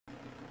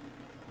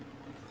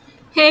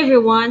Hey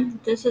everyone,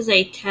 this is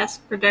a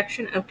test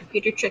production of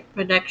ComputerChick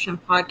Production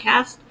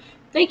Podcast.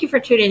 Thank you for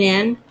tuning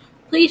in.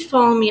 Please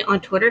follow me on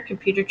Twitter,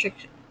 ComputerChick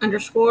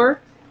 _,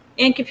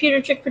 and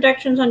ComputerChick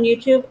Productions on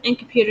YouTube, and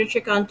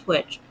ComputerChick on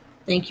Twitch.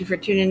 Thank you for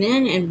tuning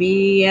in, and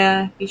be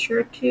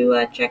sure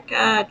to check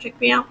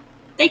me out.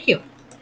 Thank you.